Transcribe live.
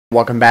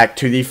Welcome back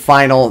to the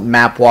final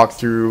map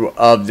walkthrough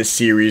of the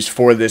series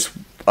for this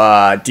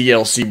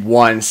DLC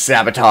 1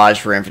 Sabotage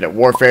for Infinite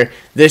Warfare.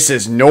 This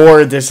is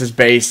Noir. This is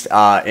based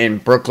in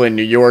Brooklyn,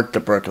 New York,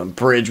 the Brooklyn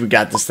Bridge. We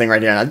got this thing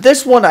right here. Now,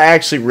 this one I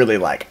actually really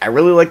like. I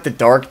really like the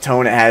dark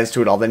tone it has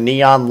to it, all the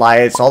neon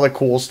lights, all the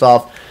cool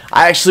stuff.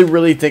 I actually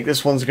really think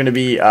this one's going to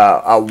be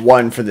a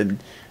one for the...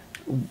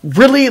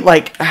 Really,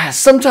 like,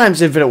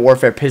 sometimes Infinite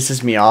Warfare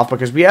pisses me off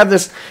because we have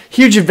this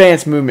huge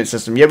advanced movement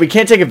system, yet we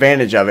can't take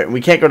advantage of it, and we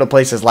can't go to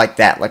places like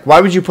that. Like,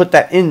 why would you put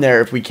that in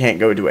there if we can't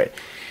go to it?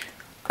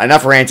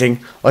 Enough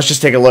ranting. Let's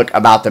just take a look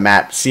about the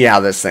map, see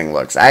how this thing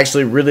looks. I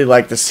actually really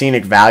like the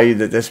scenic value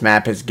that this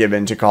map has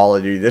given to Call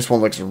of Duty. This one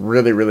looks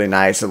really, really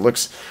nice. It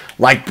looks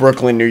like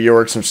Brooklyn, New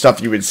York, some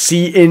stuff you would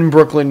see in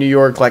Brooklyn, New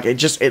York. Like,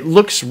 it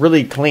looks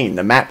really clean.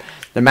 The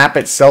map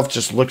itself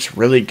just looks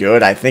really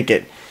good. I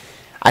think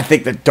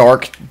the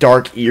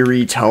dark,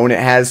 eerie tone it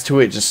has to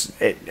it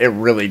it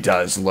really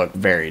does look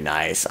very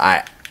nice.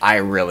 I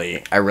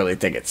really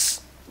think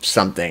it's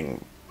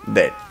something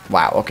that,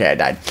 wow, okay, I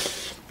died.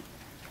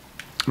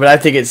 But I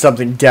think it's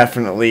something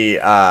definitely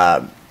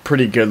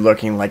pretty good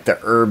looking, like the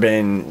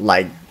urban,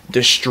 like,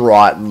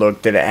 distraught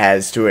look that it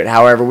has to it.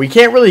 However, we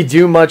can't really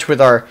do much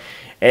with our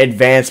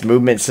advanced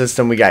movement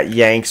system. We got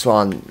Yanks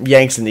in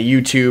the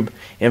YouTube.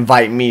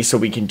 Invite me so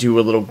we can do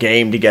a little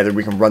game together.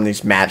 We can run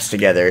these maps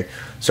together.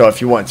 So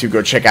if you want to,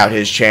 go check out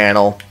his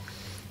channel.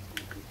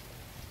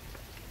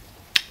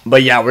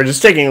 But yeah, we're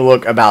just taking a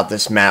look about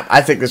this map.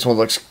 I think this one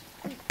looks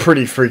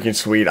pretty freaking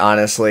sweet,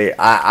 honestly.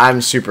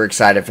 I'm super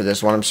excited for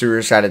this one. I'm super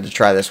excited to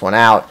try this one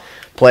out,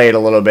 play it a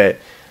little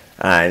bit,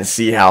 and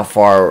see how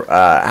far,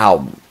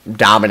 how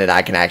dominant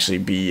I can actually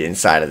be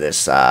inside of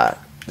this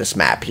this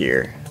map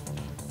here.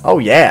 Oh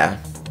yeah,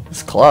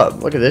 this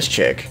club. Look at this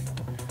chick.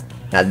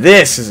 Now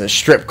this is a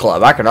strip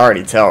club. I can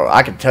already tell.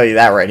 I can tell you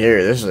that right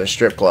here. This is a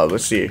strip club.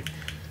 Let's see.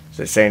 Does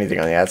it say anything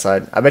on the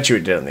outside? I bet you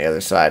it did on the other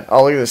side.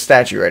 Oh, look at this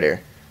statue right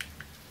here.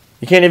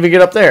 You can't even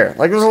get up there.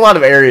 Like, there's a lot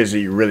of areas that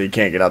you really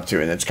can't get up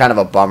to, and it's kind of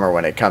a bummer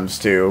when it comes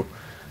to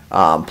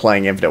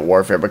playing Infinite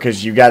Warfare,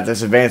 because you got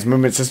this advanced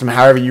movement system.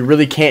 However, you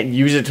really can't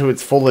use it to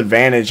its full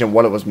advantage and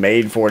what it was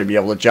made for, to be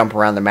able to jump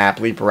around the map,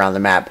 leap around the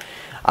map.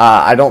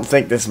 I don't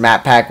think this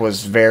map pack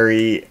was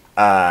very...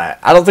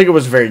 I don't think it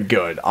was very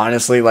good,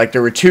 honestly. Like,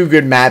 there were two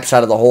good maps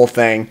out of the whole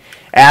thing.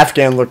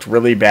 Afghan looked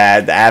really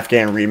bad. The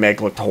Afghan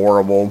remake looked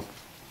horrible.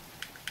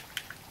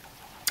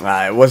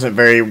 It wasn't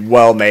very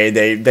well made.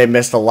 They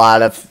missed a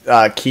lot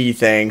of key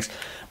things.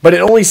 But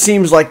it only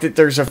seems like that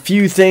there's a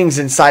few things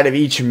inside of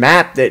each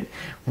map that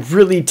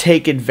really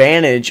take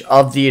advantage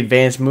of the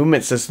advanced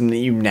movement system that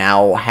you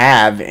now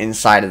have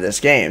inside of this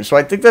game. So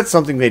I think that's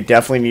something they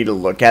definitely need to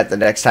look at the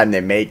next time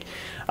they make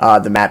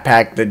the map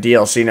pack, the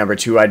DLC number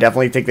 2. I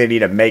definitely think they need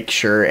to make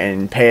sure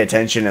and pay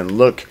attention and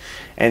look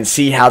and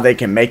see how they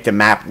can make the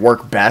map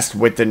work best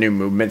with the new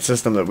movement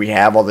system that we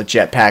have, all the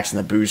jetpacks and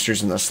the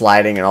boosters and the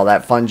sliding and all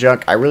that fun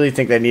junk. I really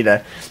think they need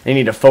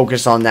to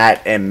focus on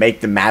that and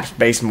make the maps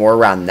based more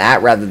around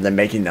that rather than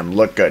making them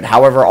look good.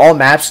 However, all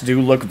maps do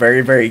look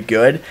very, very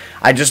good.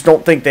 I just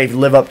don't think they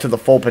live up to the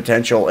full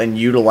potential in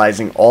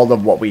utilizing all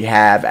of what we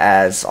have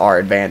as our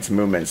advanced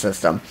movement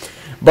system.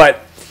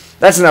 But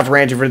that's enough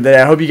ranting for today.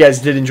 I hope you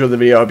guys did enjoy the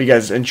video. I hope you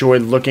guys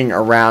enjoyed looking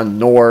around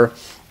Noir.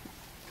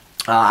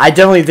 I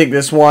definitely think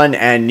this one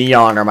and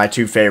Neon are my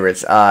two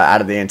favorites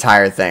out of the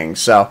entire thing.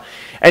 So,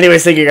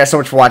 anyways, thank you guys so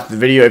much for watching the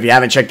video. If you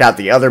haven't checked out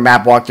the other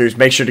map walkthroughs,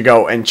 make sure to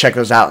go and check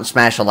those out and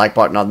smash the like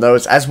button on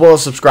those, as well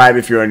as subscribe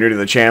if you are new to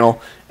the channel.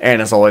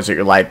 And as always, let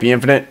your light be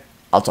infinite.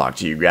 I'll talk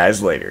to you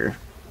guys later.